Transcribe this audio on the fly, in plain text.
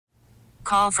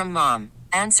Call from mom.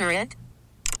 Answer it.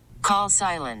 Call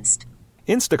silenced.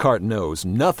 Instacart knows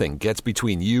nothing gets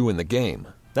between you and the game.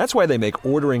 That's why they make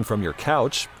ordering from your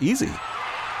couch easy.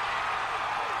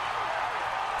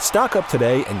 Stock up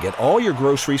today and get all your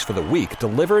groceries for the week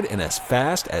delivered in as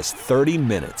fast as 30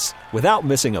 minutes without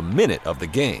missing a minute of the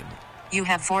game. You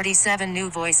have 47 new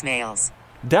voicemails.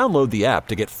 Download the app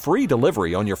to get free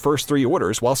delivery on your first 3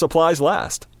 orders while supplies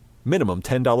last. Minimum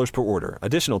 $10 per order.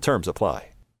 Additional terms apply.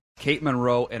 Kate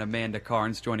Monroe and Amanda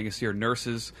Carnes joining us here,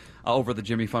 nurses over the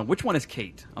Jimmy Fund. Which one is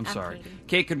Kate? I'm sorry. Katie.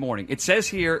 Kate, good morning. It says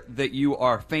here that you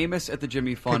are famous at the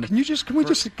Jimmy Fund. Hey, can we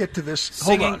just get to this?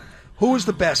 Singing. Hold on. Who is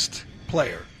the best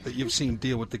player that you've seen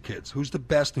deal with the kids? Who's the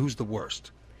best? Who's the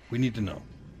worst? We need to know.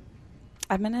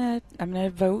 I'm gonna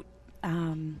vote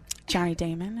Johnny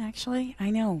Damon. Actually,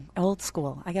 I know, old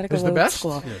school. I got to go Who's the old best?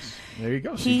 school. Yes. There you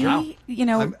go. He, you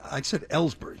know, I said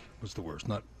Ellsbury was the worst.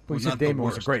 Not. Well, you not said the Damon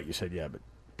worst. wasn't great. You said, yeah,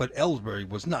 But Ellsbury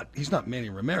was not. He's not Manny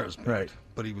Ramirez, Right.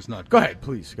 But he was not. Go good. ahead,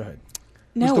 please. Go ahead.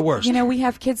 no, Who's the worst? you know, we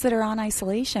have kids that are on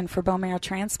isolation for bone marrow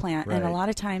transplant, and a Right. lot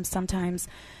of times, sometimes,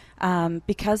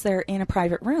 because they're in a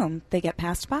private room, they get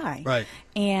passed by. Right.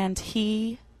 And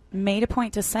he made a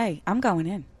point to say, "I'm going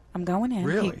in. I'm going in."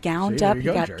 Really? He gowned See, there up. you He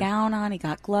go, got Jerry. gown on. He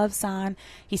got gloves on.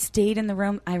 He stayed in the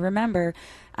room. I remember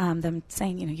them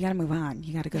saying, "You know, you got to move on.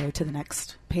 You got to go to the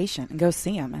next patient and go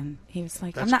see him." And he was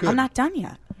like, That's I'm good. not done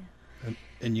yet."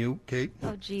 And you, Kate?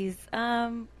 Oh, geez.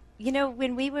 You know,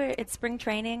 when we were at spring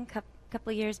training a couple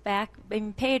of years back, I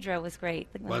mean, Pedro was great.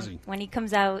 Was he? When he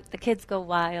comes out, the kids go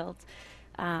wild.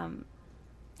 And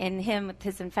him with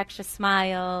his infectious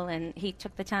smile, and he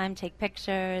took the time to take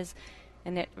pictures,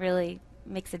 and it really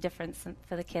makes a difference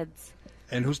for the kids.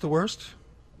 And who's the worst?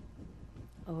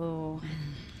 Oh,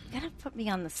 you gotta put me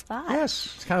on the spot.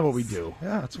 Yes. It's kind of what we do.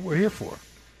 Yeah, that's what we're here for.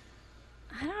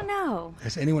 I don't know.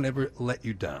 Has anyone ever let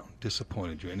you down,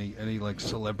 disappointed you? Any like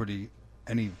celebrity,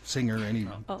 any singer, any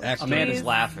actor? Amanda's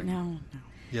laughing. No.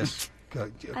 Yes.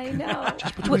 I know.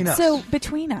 Just between us. So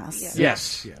between us, Yeah.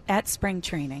 Yes. Yeah. at spring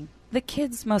training, the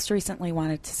kids most recently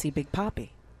wanted to see Big Papi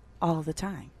all the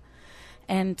time.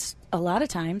 And a lot of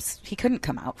times he couldn't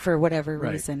come out for whatever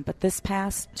Right. reason. But this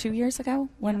past 2 years ago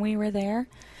when we were there,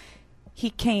 he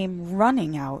came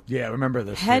running out Yeah, I remember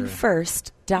this. head yeah.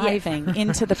 first, diving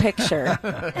into the picture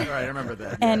Right, I remember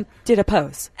that. and did a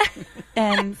pose.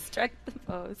 And Struck the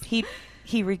pose.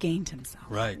 he regained himself.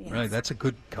 Right, right. That's a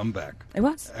good comeback. It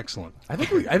was. Excellent. I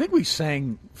think we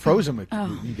sang Frozen with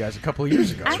you guys a couple of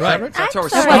years ago. That's right. I'm That's our sorry.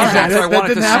 start. That's That why I wanted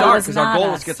to didn't happen. start, That was because our not goal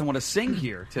us. is to get someone to sing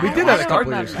here today. We did I that a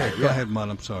started couple of years that. ago. Go ahead, Mon.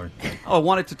 I'm sorry. Oh, I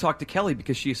wanted to talk to Kelly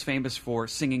because she's famous for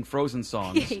singing Frozen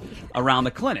songs around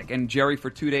the clinic. And Jerry, for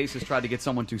 2 days, has tried to get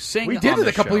someone to sing. We did on it the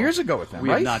a couple show. of years ago with them, We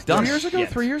right? have not done 2 years it ago?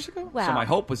 yet. 3 years ago? Wow. So my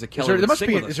hope was that Is Kelly there, would there must sing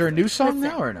be. with us Is there a today. new song Listen,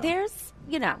 now or no? There's,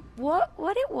 you know, what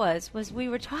it was we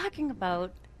were talking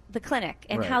about the clinic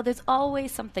and Right. how there's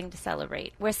always something to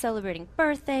celebrate. We're celebrating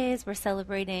birthdays. We're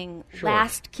celebrating Sure.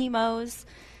 last chemos.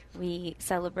 We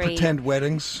celebrate Pretend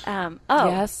weddings.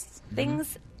 Yes.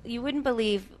 things you wouldn't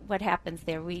believe what happens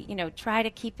there. We, you know, try to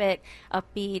keep it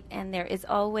upbeat, and there is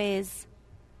always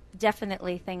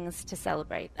definitely things to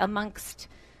celebrate amongst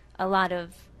a lot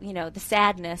of, you know, the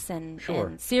sadness and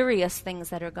serious things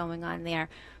that are going on there.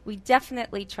 We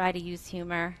definitely try to use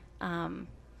humor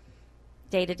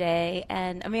day to day,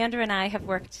 and Amanda and I have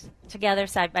worked together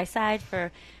side by side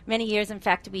for many years. In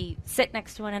fact, we sit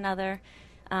next to one another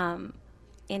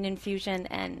in infusion,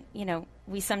 and, you know,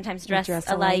 we sometimes dress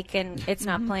alike, and it's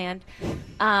not planned.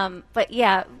 But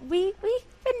yeah, we've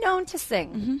been known to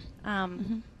sing.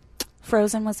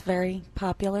 Frozen was very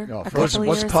popular Oh, a Frozen- couple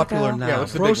What's years popular ago. now? Yeah,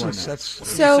 what's the big Frozen. one now? That's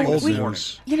So old we,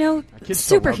 news. you know, kids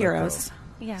still love it, superheroes.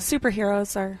 Yeah.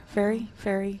 Superheroes are very,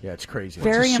 very, Yeah, it's crazy.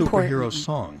 very It's a important. superhero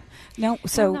song. No,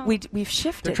 so no. we've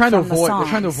shifted. They're trying to from the avoid.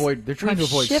 songs. They're trying to We've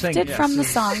avoid shifted singing. from the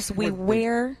Yes. songs. We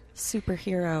wear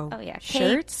superhero Oh, yeah.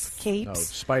 shirts, Oh, capes.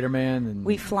 Spider-Man and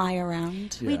We fly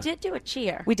around. Yeah. We did do a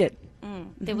cheer. We did.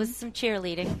 There was some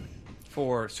cheerleading,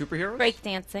 For superheroes? break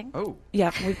dancing. Oh.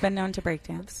 Yeah, we've been known to break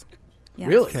dance. Yes.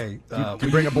 Really? Okay. Do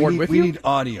you bring a board with we you? need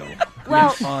audio.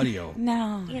 Well- we need audio.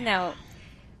 No. You know,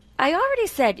 I already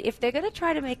said if they're going to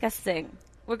try to make us sing,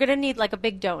 we're going to need like a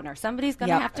big donor. Somebody's going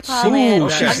to Yep. have to call in. Ooh,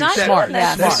 I'm not smart. doing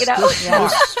this, Yes. you know?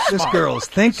 This girl is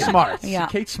thinking. Smart. Yeah.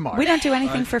 Kate's smart. We don't do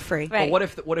anything for free. Right.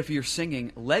 But what if your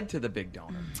singing led to the big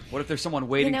donor? What if there's someone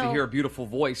waiting You know- to hear a beautiful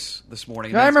voice this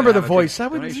morning? I that's remember gonna the have a big voice.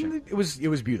 donation? It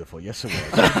was beautiful. Yes, it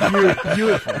was.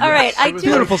 Beautiful. All right, I do.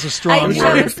 Beautiful's a strong I word. do have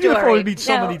a Beautiful story. would mean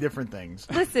so Now, many different things.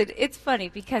 Listen, it's funny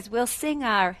because we'll sing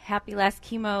our Happy Last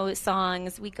Chemo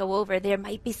songs. We go over. There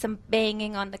might be some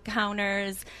banging on the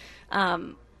counters.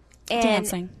 And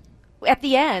Dancing. at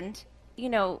the end, you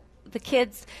know, the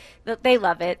kids, they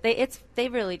love it. They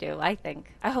really do. I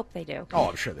think. I hope they do. Oh,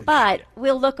 I'm sure they do. But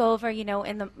we'll look over,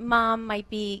 and the mom might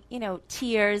be,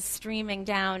 tears streaming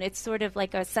down. It's sort of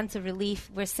like a sense of relief.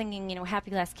 We're singing,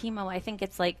 Happy Last Chemo. I think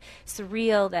it's like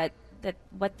surreal that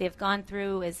what they've gone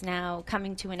through is now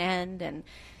coming to an end,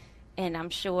 and I'm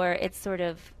sure it's sort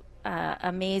of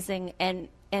amazing.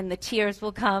 And the tears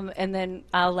will come, and then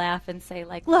I'll laugh and say,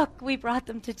 like, look, we brought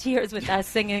them to tears with us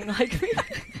singing. Like,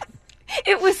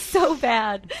 it was so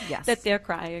bad that they're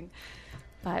crying.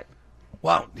 But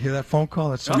wow, hear that phone call?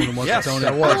 That's someone who wants yes, to donate.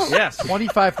 that was. Yes.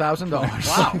 $25,000.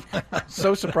 Wow.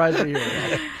 So surprised to hear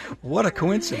that. What a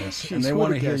coincidence. Jeez, and they who want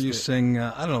to would've hear guessed you it? sing,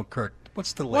 I don't know, Kirk,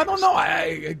 what's the Well, I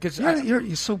latest? don't know.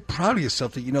 You're so proud of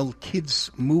yourself that you know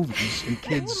kids' movies and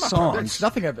kids' It's songs.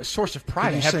 nothing of a source of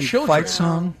pride. Can I you have sing children. Fight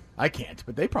Song? I can't,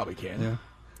 but they probably can. Yeah.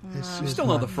 You still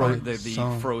know the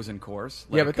Frozen chorus.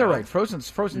 Yeah, but they're right. Frozen.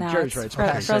 No, Jerry's it's right. It's Fro-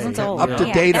 passé. Frozen's old. Up to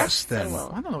Yeah, date that's us so then.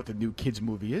 old. I don't know what the new kids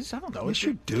movie is. I don't know. Yes,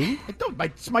 you do. I don't.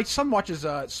 My son watches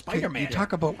Spider-Man. You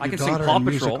talk about I your can sing daughter Paw and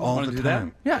music Patrol. all Wanna the do that?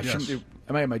 time. Yeah, Yes.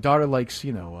 my daughter likes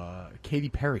Katy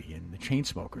Perry and the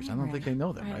Chainsmokers. I don't think they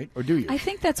know them, right? Or do you? I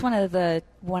think that's one of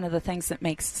the things that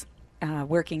makes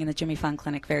working in the Jimmy Fund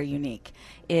Clinic very unique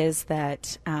is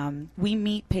that we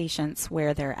meet patients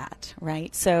where they're at,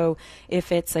 right? So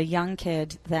if it's a young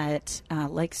kid that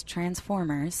likes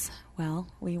Transformers, well,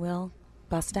 we will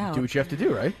bust out. Do what you have to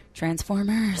do, right?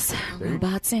 Transformers,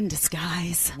 robots in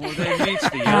disguise. More than meets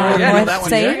the yeah, More- that one,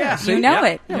 say, yeah. you know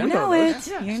it. Yeah, You we know know it. those.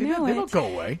 Yeah, You see, know they it. don't go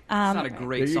away. It's not a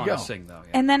great there you song go. to sing, though.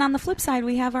 Yeah. And then on the flip side,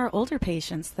 we have our older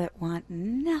patients that want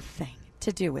nothing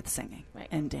to do with singing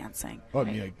and dancing. Oh, I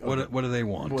mean, What do they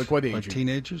want? Like what age? Like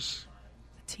teenagers?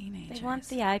 Teenagers. they want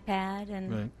the iPad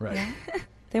and Right. right.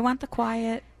 They want the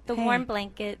quiet. the hey. warm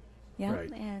blanket. Yeah.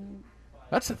 Right. And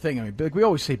That's the thing. I mean, like we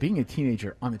always say, being a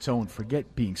teenager on its own,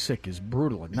 forget being sick, is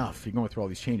brutal enough. You're going through all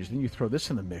these changes, then you throw this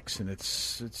in the mix, and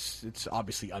it's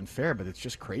obviously unfair, but it's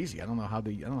just crazy. I don't know how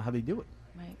they do it.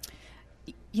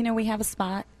 right. We have a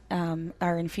spot.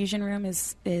 Our infusion room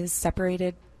is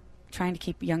separated, trying to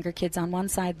keep younger kids on one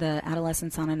side, the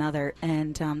adolescents on another.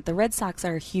 And the Red Sox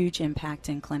are a huge impact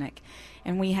in clinic.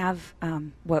 And we have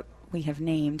what we have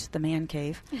named the man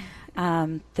cave,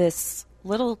 this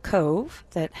little cove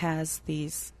that has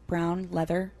these brown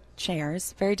leather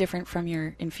chairs, very different from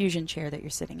your infusion chair that you're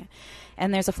sitting in.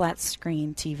 And there's a flat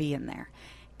screen TV in there.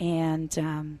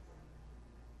 And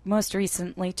most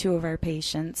recently, 2 of our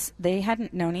patients, they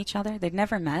hadn't known each other. They'd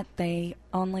never met. They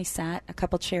only sat a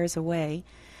couple chairs away.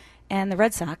 And the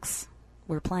Red Sox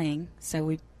were playing, so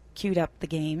we queued up the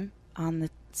game on the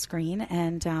screen.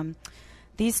 And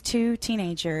these 2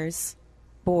 teenagers,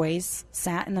 boys,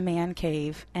 sat in the man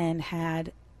cave and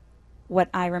had what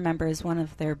I remember is one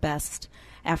of their best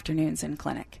afternoons in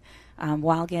clinic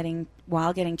while getting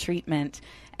treatment.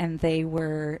 And they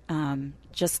were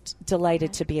just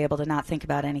delighted to be able to not think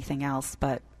about anything else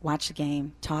but watch the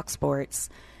game, talk sports.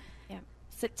 Yeah.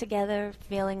 Sit together,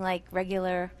 feeling like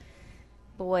regular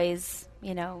boys,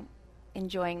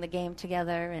 enjoying the game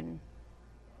together and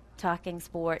talking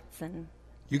sports. And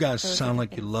You guys those sound are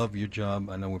like you things. love your job.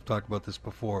 I know we've talked about this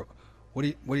before. What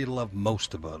do you love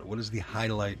most about it? What is the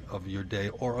highlight of your day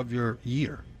or of your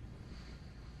year?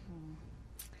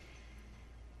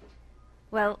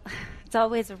 Well, it's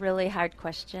always a really hard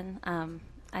question.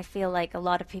 I feel like a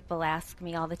lot of people ask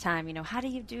me all the time, how do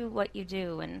you do what you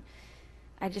do? And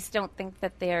I just don't think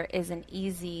that there is an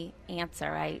easy answer.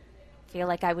 I feel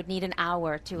like I would need an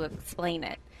hour to explain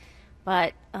it.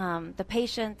 But the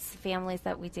patients, families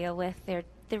that we deal with, they're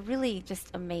really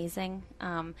just amazing.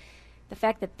 The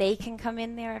fact that they can come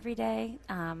in there every day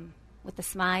with a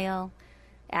smile,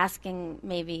 asking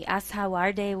maybe us how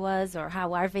our day was or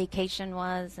how our vacation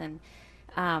was, and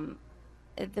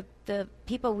the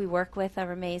people we work with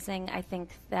are amazing. I think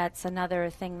that's another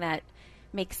thing that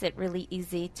makes it really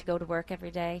easy to go to work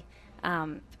every day.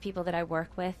 The people that I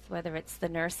work with, whether it's the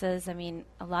nurses, I mean,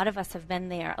 a lot of us have been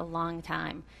there a long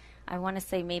time. I want to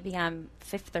say maybe I'm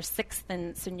 5th or 6th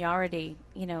in seniority,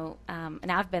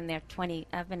 and I've been there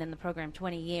I've been in the program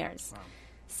 20 years. Wow.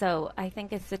 So I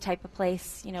think it's the type of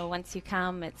place, once you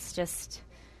come, it's just,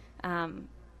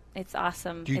 it's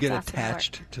awesome. Do you It's get awesome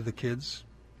attached work. to the kids?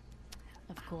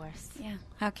 Of course. Yeah,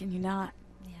 how can you not?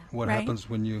 Yeah. What Right. happens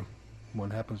when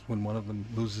one of them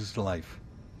loses life?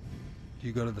 Do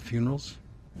you go to the funerals?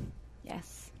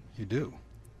 Yes. You do.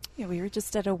 Yeah, we were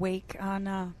just at a wake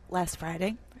on last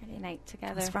Friday. Friday night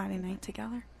together. Last Friday night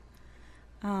together.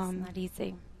 It's not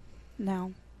easy.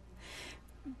 No.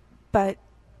 But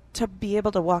to be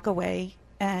able to walk away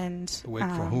and... The wake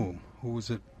for whom? Who was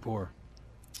it for?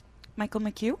 Michael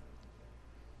McHugh.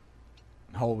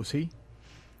 How old was he?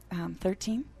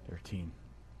 13. 13.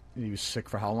 And he was sick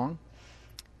for how long?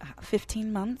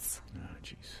 15 months. Oh,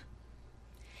 jeez.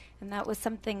 And that was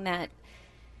something that,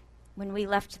 when we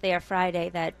left there Friday,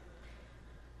 that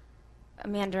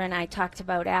Amanda and I talked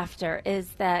about after,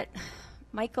 is that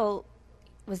Michael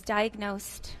was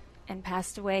diagnosed and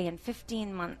passed away in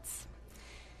 15 months.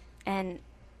 And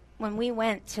when we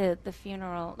went to the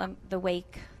funeral, the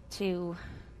wake, to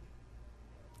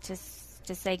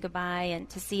say goodbye and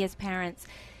to see his parents,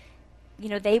 you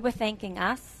know, they were thanking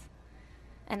us.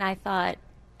 And I thought,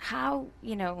 how,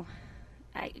 you know,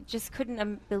 I just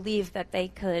couldn't believe that they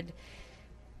could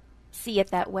see it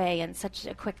that way in such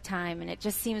a quick time. And it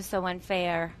just seems so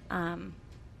unfair.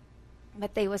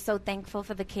 But they were so thankful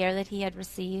for the care that he had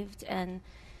received. And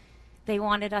they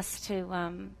wanted us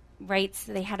to write.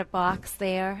 So they had a box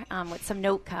there with some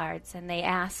note cards. And they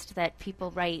asked that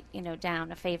people write, you know,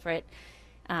 down a favorite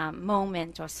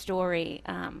moment or story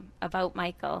about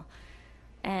Michael.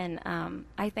 And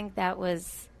I think that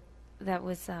was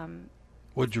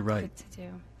What'd you write? good to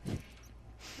do.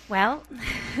 Well,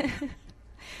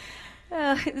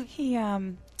 He,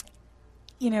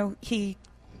 he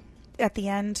at the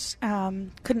end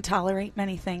couldn't tolerate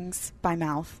many things by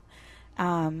mouth.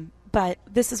 But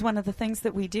this is one of the things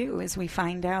that we do, is we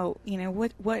find out, you know,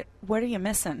 what are you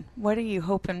missing? What are you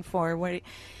hoping for? And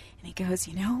he goes,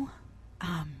 you know,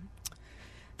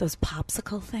 those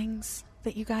popsicle things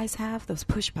that you guys have, those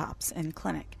push pops in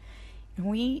clinic. And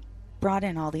we brought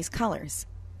in all these colors.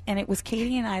 And it was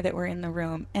Katie and I that were in the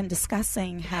room and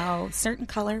discussing how certain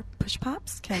color push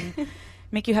pops can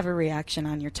make you have a reaction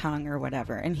on your tongue or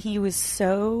whatever. And he was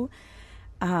so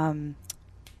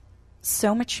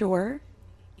mature.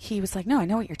 He was like, no, I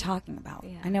know what you're talking about.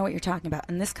 Yeah. I know what you're talking about.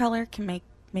 And this color can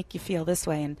make you feel this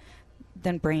way. And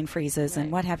then brain freezes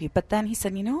and what have you. But then he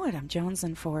said, you know what I'm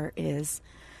jonesing for is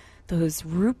those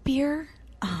root beer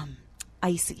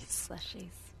ices.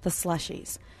 slushies. The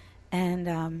slushies.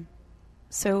 And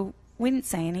so we didn't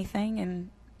say anything and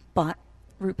bought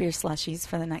root beer slushies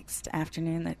for the next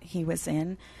afternoon that he was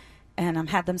in, and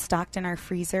had them stocked in our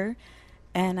freezer.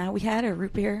 And we had a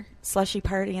root beer slushy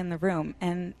party in the room,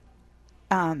 and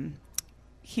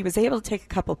he was able to take a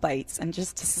couple bites and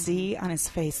just to see on his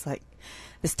face, like,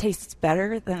 this tastes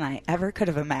better than I ever could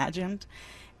have imagined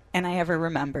and I ever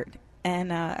remembered.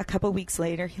 And a couple weeks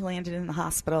later, he landed in the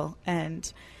hospital,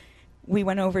 and we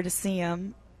went over to see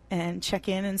him and check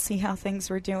in and see how things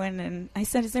were doing. And I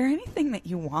said, is there anything that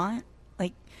you want?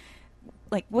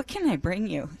 Like what can I bring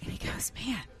you? And he goes,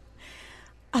 man,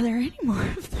 are there any more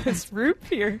of those root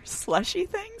beer slushy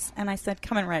things? And I said,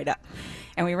 coming right up.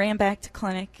 And we ran back to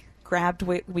clinic, grabbed,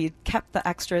 we kept the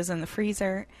extras in the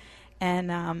freezer,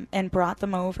 and brought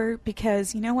them over,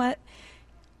 because you know what?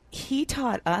 He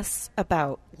taught us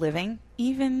about living,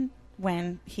 even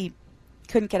when he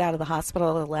couldn't get out of the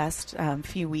hospital the last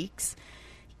few weeks.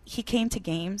 He came to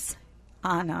games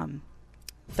on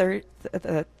the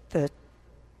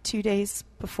 2 days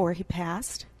before he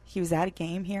passed. He was at a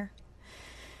game here.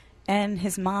 And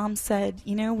his mom said,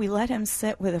 you know, we let him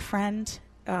sit with a friend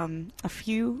a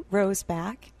few rows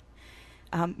back.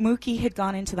 Mookie had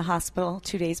gone into the hospital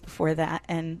 2 days before that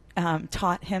and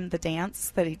taught him the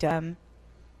dance that he'd done,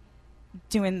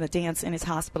 doing the dance in his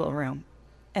hospital room.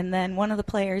 And then one of the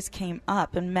players came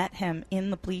up and met him in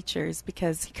the bleachers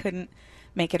because he couldn't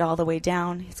make it all the way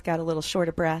down. He's got a little short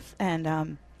of breath.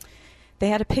 And they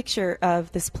had a picture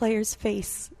of this player's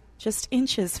face just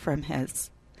inches from his.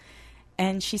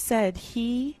 And she said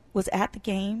he was at the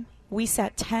game. We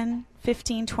sat 10,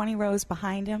 15, 20 rows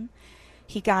behind him.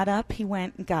 He got up, he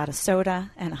went and got a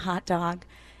soda and a hot dog,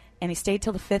 and he stayed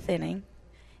till the 5th inning.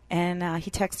 And he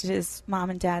texted his mom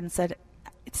and dad and said,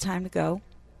 it's time to go.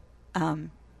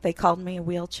 They called me a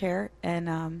wheelchair.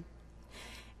 And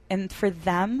for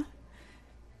them,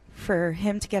 for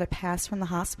him to get a pass from the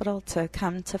hospital to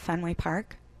come to Fenway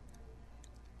Park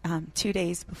 2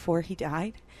 days before he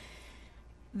died,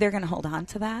 they're going to hold on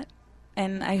to that.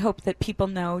 And I hope that people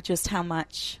know just how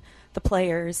much the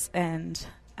players and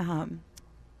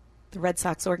the Red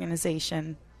Sox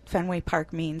organization, Fenway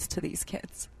Park, means to these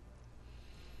kids.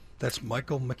 That's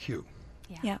Michael McHugh.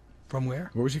 Yeah. From where?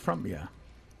 Where was he from? Yeah.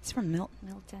 He's from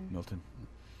Milton. Milton.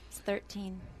 He's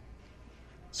 13.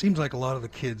 Seems like a lot of the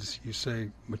kids, you say,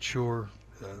 mature,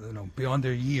 beyond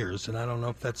their years, and I don't know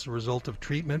if that's a result of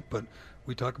treatment, but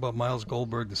we talk about Miles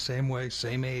Goldberg the same way,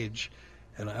 same age,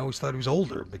 and I always thought he was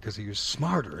older because he was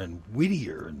smarter and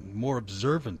wittier and more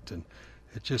observant, and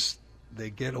it just, they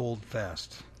get old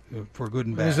fast, for good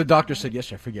and bad. As the doctor said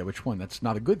yesterday, I forget which one, that's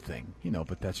not a good thing,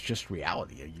 but that's just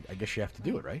reality. I guess you have to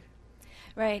do it, right?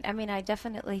 Right. I mean, I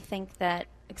definitely think that,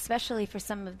 especially for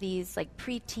some of these like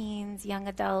preteens, young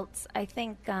adults, I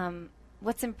think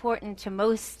what's important to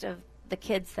most of the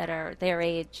kids that are their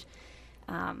age,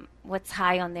 what's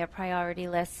high on their priority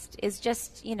list is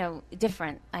just,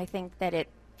 different. I think that it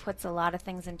puts a lot of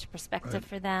things into perspective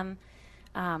for them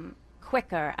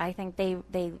quicker. I think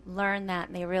they learn that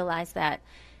and they realize that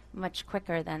much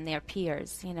quicker than their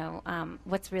peers.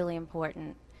 What's really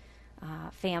important,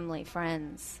 family,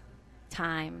 friends,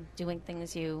 time, doing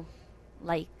things you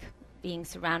like, being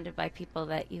surrounded by people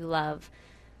that you love.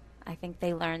 I think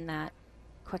they learn that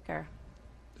quicker.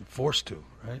 They're forced to,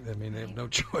 right? I mean, they have no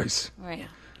choice. Right.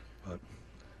 But,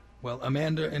 well,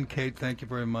 Amanda and Kate, thank you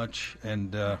very much.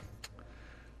 And are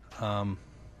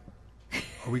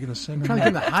we going to sing? I'm trying to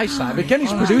get the high side. But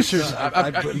Kenny's producers, you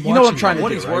know what I'm trying to do.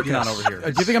 What he's working on over here.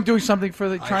 Do you think I'm doing something for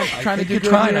the trying to do? You're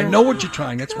trying. I know what you're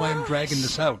trying. That's why I'm dragging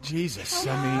this out. Jesus,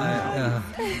 I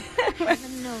mean,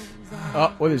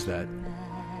 Oh, what is that?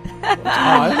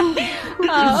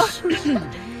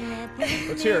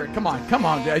 Let's hear it. Come on.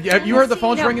 Have you heard the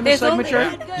phones ringing this segment,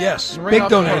 Jerry? yes, Ring big up.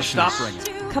 donations. Stop ringing.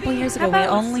 A couple years ago, we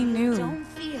only knew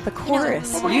the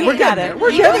chorus. We're getting there.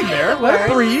 We're getting there. Let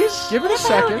it breathe. Give it a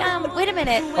second. Wait a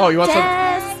minute. Oh, you want some?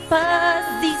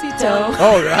 Despacito.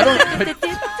 Oh, I don't.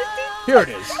 Here it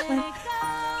is.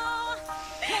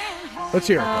 Let's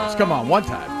hear it, guys. Come on, one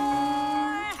time.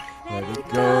 Let it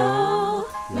go.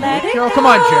 Let it go. Come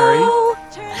on, Jerry.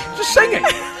 Just sing it.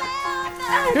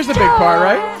 Here's the big part,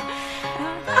 right?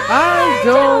 I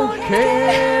don't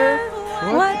care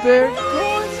what they're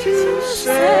going to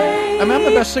say. I mean, I'm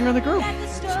the best singer in the group. I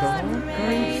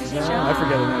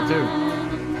forget it now, too.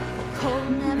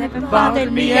 Never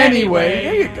bothered me anyway.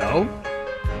 There you go.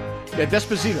 Yeah,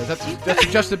 Despacito. That's a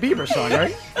Justin Bieber song,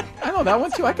 right? I know that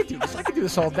one, too. I could do this. I could do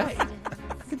this all day.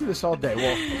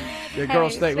 Well, yeah,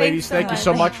 girls, ladies, thank you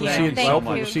so much. We'll see you.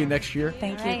 We'll see you next year.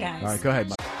 Thank you, guys. All right, go ahead,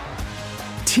 Mike.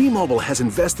 T-Mobile has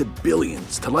invested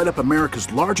billions to light up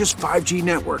America's largest 5G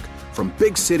network, from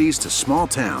big cities to small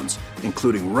towns,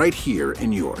 including right here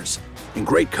in yours. And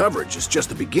great coverage is just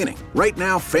the beginning. Right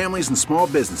now, families and small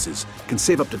businesses can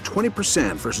save up to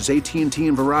 20% versus AT&T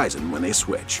and Verizon when they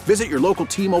switch. Visit your local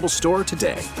T-Mobile store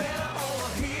today.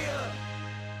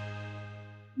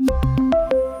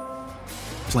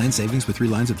 Plan savings with 3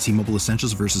 lines of T-Mobile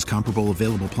Essentials versus comparable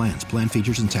available plans. Plan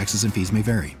features and taxes and fees may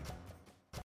vary.